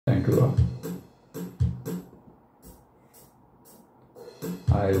Thank you, Lord.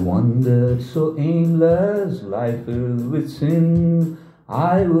 I wandered so aimless, life filled with sin.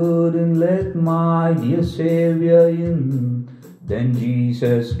 I wouldn't let my dear Savior in. Then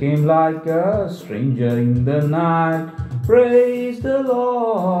Jesus came like a stranger in the night. Praise the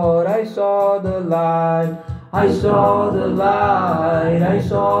Lord, I saw the light. I saw the light, I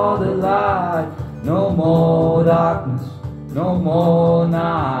saw the light. No more darkness, no more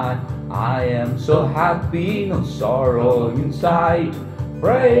night. I am so happy, no sorrow inside.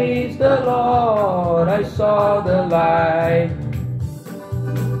 Praise the Lord, I saw the light.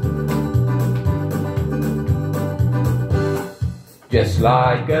 Just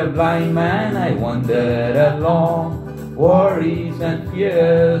like a blind man, I wandered along. Worries and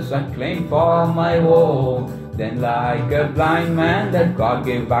fears I claimed for my woe. Then like a blind man that God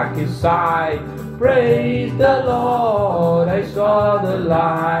gave back his sight. Praise the Lord, I saw the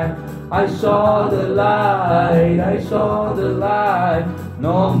light. I saw the light, I saw the light.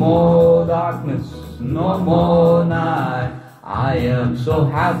 No more darkness, no more night. I am so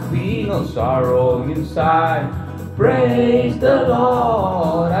happy, no sorrow inside. Praise the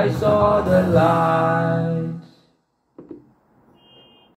Lord, I saw the light.